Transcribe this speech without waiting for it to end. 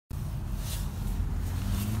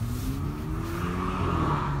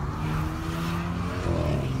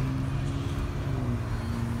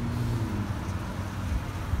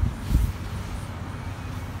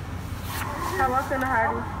welcome to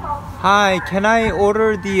Hardee. Hi, can I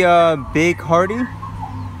order the big Hardee?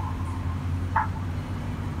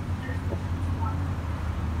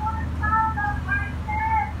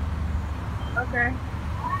 Okay.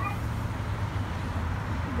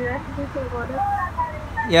 Did I have to order?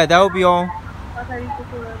 Yeah, that will be all. Okay, you can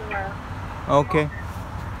put it around. Okay.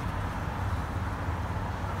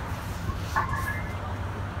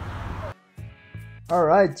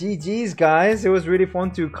 Alright, GG's guys. It was really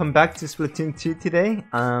fun to come back to Splatoon 2 today.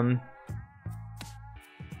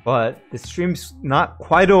 But the stream's not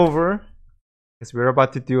quite over because we're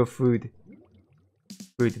about to do a food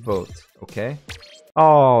vote, okay?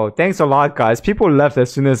 Oh, thanks a lot guys. People left as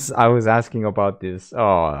soon as I was asking about this.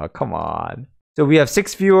 Oh, come on. So we have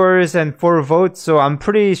 6 viewers and 4 votes, so I'm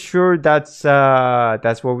pretty sure that's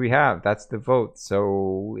what we have. That's the vote.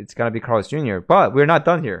 So it's gonna be Carlos Jr. But we're not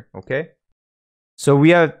done here, okay? So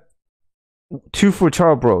we have 2 for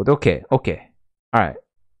Charbroad. Okay. Alright.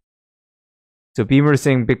 So Beamer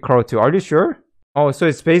saying Big Carl too. Are you sure? Oh, so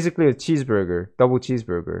it's basically a cheeseburger. Double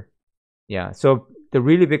cheeseburger. Yeah, so the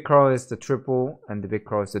really big Carl is the triple and the big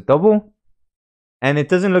Carl is the double. And it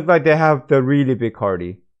doesn't look like they have the really big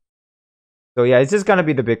Hardee. So yeah, it's just gonna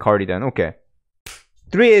be the big Hardee then. Okay.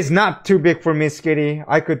 3 is not too big for Miss Kitty.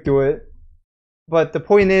 I could do it. But the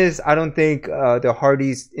point is, I don't think the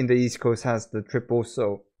Hardees in the East Coast has the triple,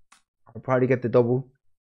 so I'll probably get the double.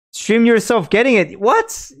 Stream yourself getting it.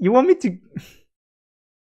 What? You want me to...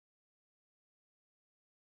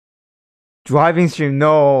 Driving stream?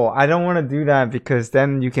 No, I don't want to do that because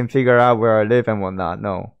then you can figure out where I live and whatnot.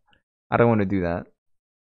 No, I don't want to do that.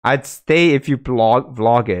 I'd stay if you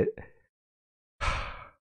vlog it.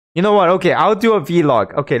 You know what? Okay, I'll do a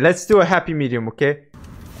vlog. Okay, let's do a happy medium, okay?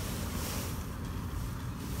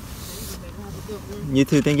 You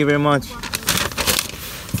too, thank you very much.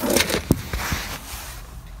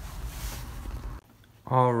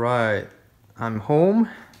 Alright, I'm home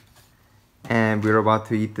and we're about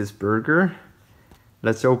to eat this burger.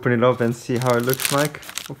 Let's open it up and see how it looks like,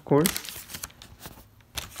 of course.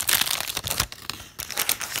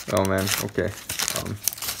 Oh man, okay.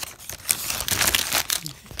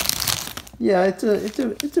 Yeah,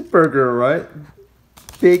 it's a burger, right?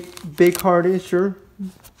 Big Hardee, sure.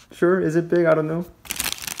 Sure, is it big? I don't know.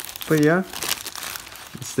 But yeah,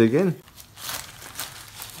 let's dig in.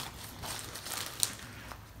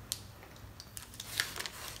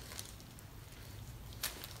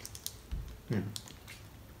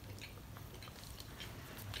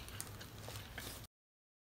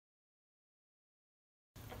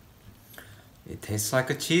 It tastes like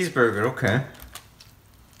a cheeseburger, okay.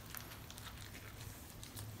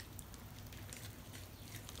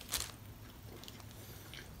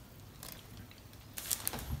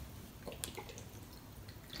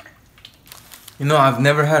 You know, I've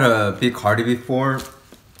never had a big Hardee before,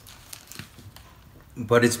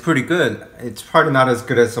 but it's pretty good. It's probably not as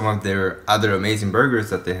good as some of their other amazing burgers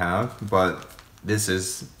that they have, but this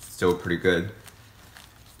is still pretty good.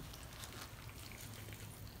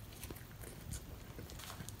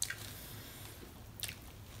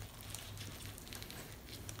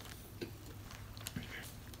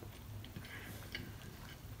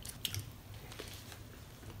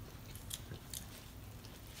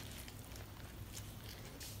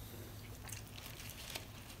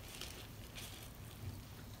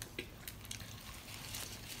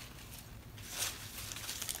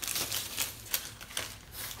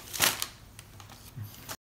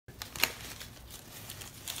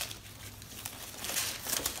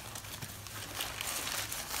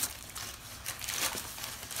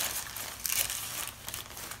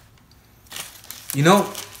 You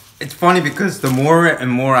know, it's funny because the more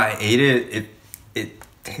and more I ate it, it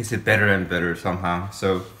tasted better and better somehow.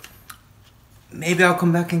 So maybe I'll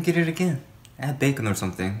come back and get it again. Add bacon or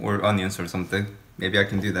something, or onions or something. Maybe I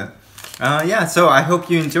can do that. Yeah, so I hope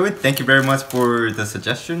you enjoyed. Thank you very much for the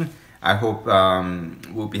suggestion. I hope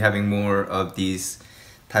we'll be having more of these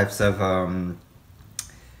types of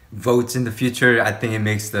votes in the future. I think it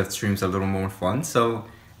makes the streams a little more fun. So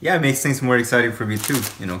yeah, it makes things more exciting for me too.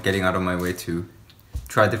 You know, getting out of my way to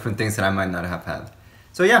try different things that I might not have had.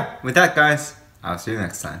 So yeah, with that guys, I'll see you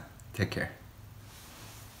next time. Take care.